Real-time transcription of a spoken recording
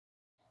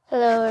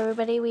Hello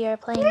everybody, we are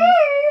playing...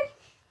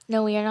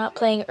 No, we are not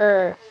playing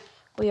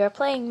We are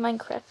playing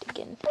Minecraft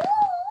again.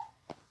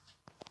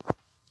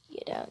 You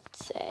don't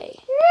say.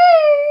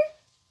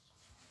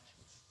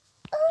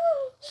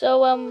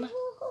 So,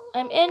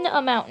 I'm in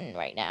a mountain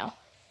right now.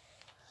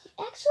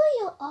 Actually,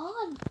 you're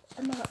on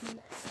a mountain.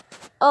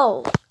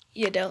 Oh,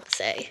 you don't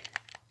say.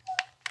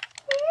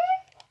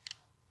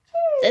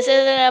 This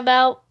isn't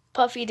about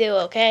Puffy Doo,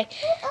 okay?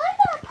 I'm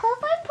not Puff,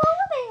 I'm Polar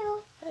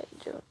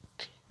Bear.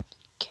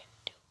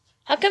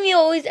 How come you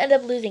always end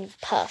up losing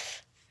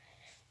Puff?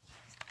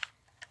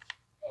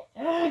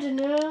 I don't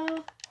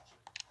know.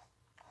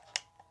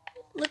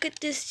 Look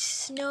at this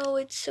snow.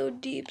 It's so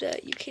deep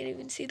that you can't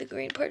even see the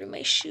green part of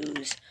my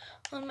shoes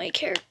on my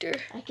character.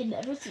 I can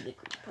never see the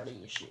green part of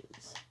your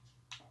shoes.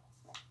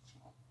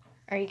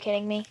 Are you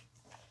kidding me?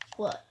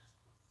 What?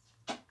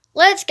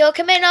 Let's go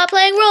commit not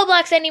playing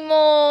Roblox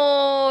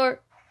anymore.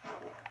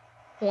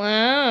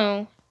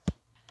 Wow.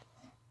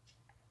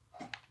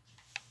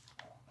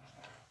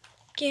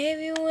 Gave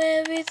you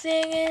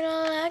everything and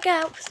all I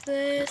got was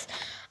this.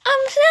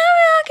 I'm still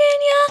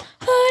rocking your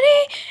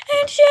hoodie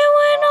and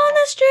chewing on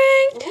the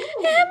strings.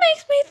 Ooh. It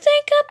makes me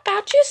think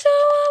about you, so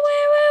I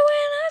wear it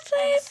when I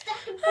sleep.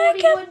 I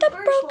kept the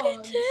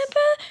broken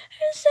zipper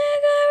and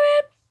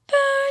cigarette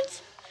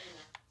burns.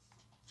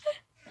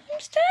 I'm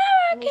still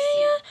rocking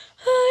your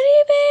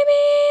hoodie, baby,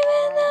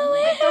 even though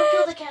it Don't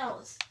kill hurts. the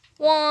cows.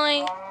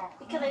 Why?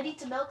 Because I need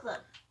to milk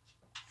them.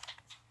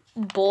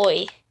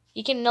 Boy,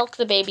 you can milk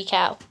the baby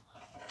cow.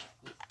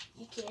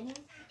 You can?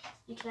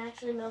 You can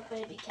actually milk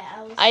baby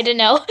cows. I don't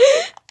know.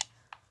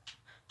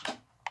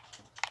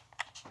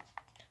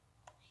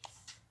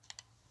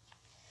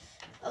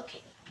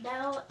 Okay,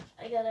 now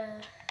I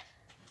gotta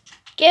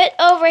Get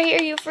over here,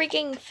 you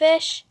freaking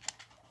fish.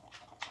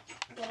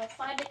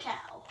 find a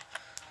cow.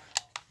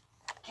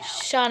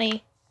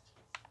 Shawnee,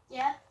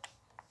 Yeah?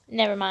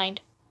 never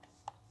mind.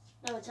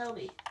 No, tell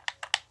me.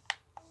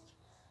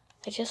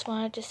 I just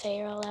wanted to say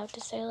you're allowed to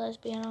say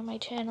lesbian on my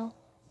channel.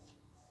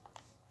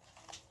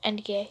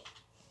 And gay.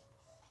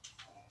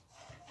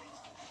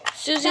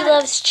 Susie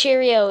loves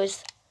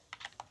Cheerios.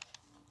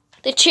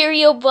 The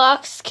Cheerio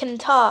box can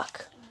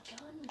talk.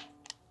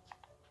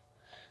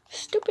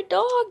 Stupid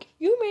dog,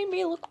 you made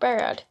me look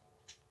bad.